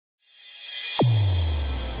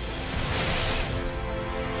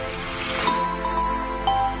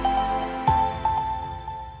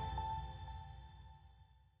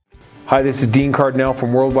Hi, this is Dean Cardinale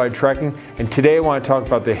from Worldwide Trekking, and today I want to talk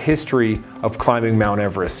about the history of climbing Mount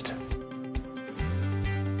Everest.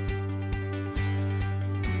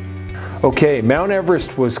 Okay, Mount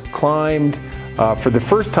Everest was climbed for the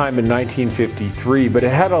first time in 1953, but it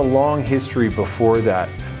had a long history before that.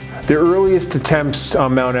 The earliest attempts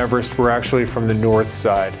on Mount Everest were actually from the north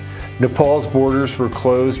side. Nepal's borders were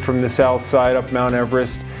closed from the south side up Mount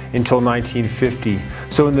Everest until 1950.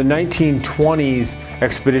 So in the 1920s,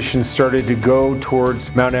 expeditions started to go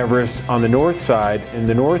towards Mount Everest on the north side in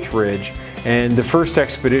the North Ridge, and the first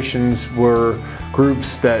expeditions were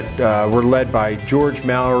groups that were led by George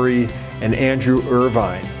Mallory and Andrew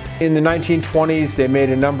Irvine. In the 1920s, they made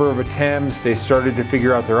a number of attempts. They started to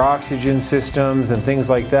figure out their oxygen systems and things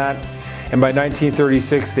like that. And by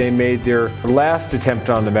 1936, they made their last attempt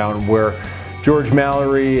on the mountain, where George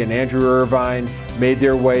Mallory and Andrew Irvine made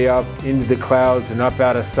their way up into the clouds and up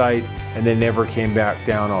out of sight, and they never came back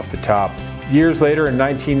down off the top. Years later, in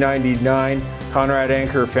 1999, Conrad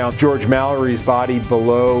Anker found George Mallory's body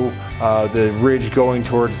below the ridge going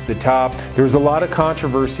towards the top. There was a lot of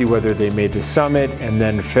controversy whether they made the summit and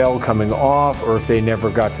then fell coming off, or if they never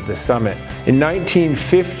got to the summit. In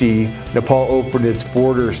 1950, Nepal opened its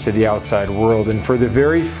borders to the outside world, and for the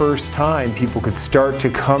very first time, people could start to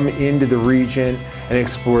come into the region and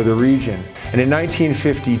explore the region. And in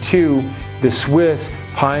 1952, the Swiss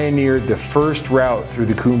pioneered the first route through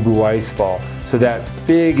the Khumbu Icefall. So that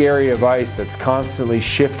big area of ice that's constantly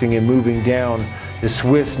shifting and moving down, the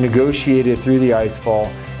Swiss negotiated through the icefall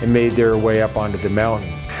and made their way up onto the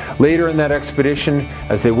mountain. Later in that expedition,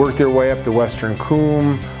 as they worked their way up the Western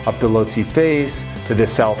Khum, up the Lhotse Face, to the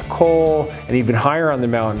South Col, and even higher on the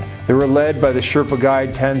mountain, they were led by the Sherpa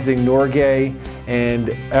guide Tenzing Norgay, and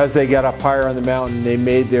as they got up higher on the mountain, they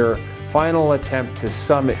made their final attempt to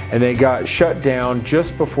summit, and they got shut down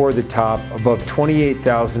just before the top, above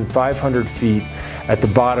 28,500 feet at the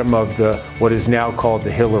bottom of what is now called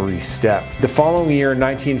the Hillary Step. The following year, in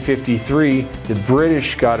 1953, the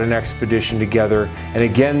British got an expedition together, and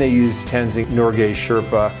again they used Tenzing Norgay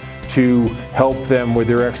Sherpa to help them with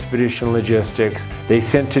their expedition logistics. They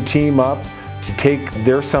sent a team up to take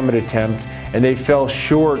their summit attempt, and they fell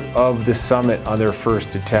short of the summit on their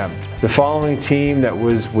first attempt. The following team that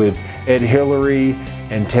was with Ed Hillary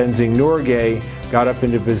and Tenzing Norgay got up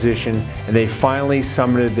into position, and they finally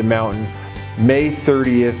summited the mountain May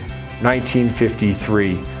 30th,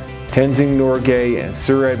 1953. Tenzing Norgay and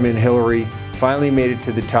Sir Edmund Hillary finally made it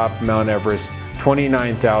to the top of Mount Everest,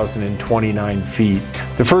 29,029 feet.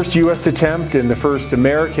 The first U.S. attempt and the first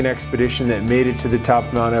American expedition that made it to the top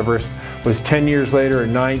of Mount Everest was 10 years later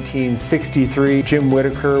in 1963. Jim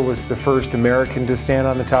Whittaker was the first American to stand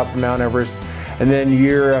on the top of Mount Everest, and then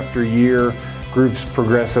year after year, groups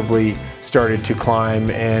progressively started to climb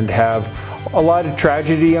and have a lot of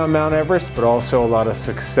tragedy on Mount Everest, but also a lot of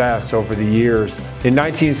success over the years. In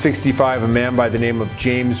 1965, a man by the name of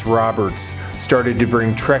James Roberts started to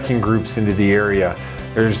bring trekking groups into the area.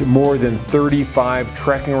 There's more than 35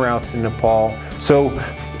 trekking routes in Nepal. So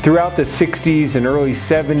throughout the 60s and early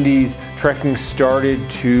 70s, trekking started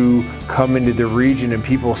to come into the region, and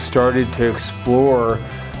people started to explore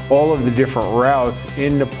all of the different routes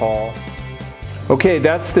in Nepal. Okay,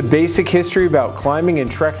 that's the basic history about climbing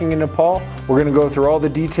and trekking in Nepal. We're going to go through all the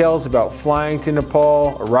details about flying to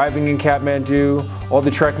Nepal, arriving in Kathmandu, all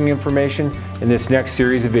the trekking information in this next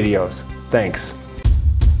series of videos. Thanks.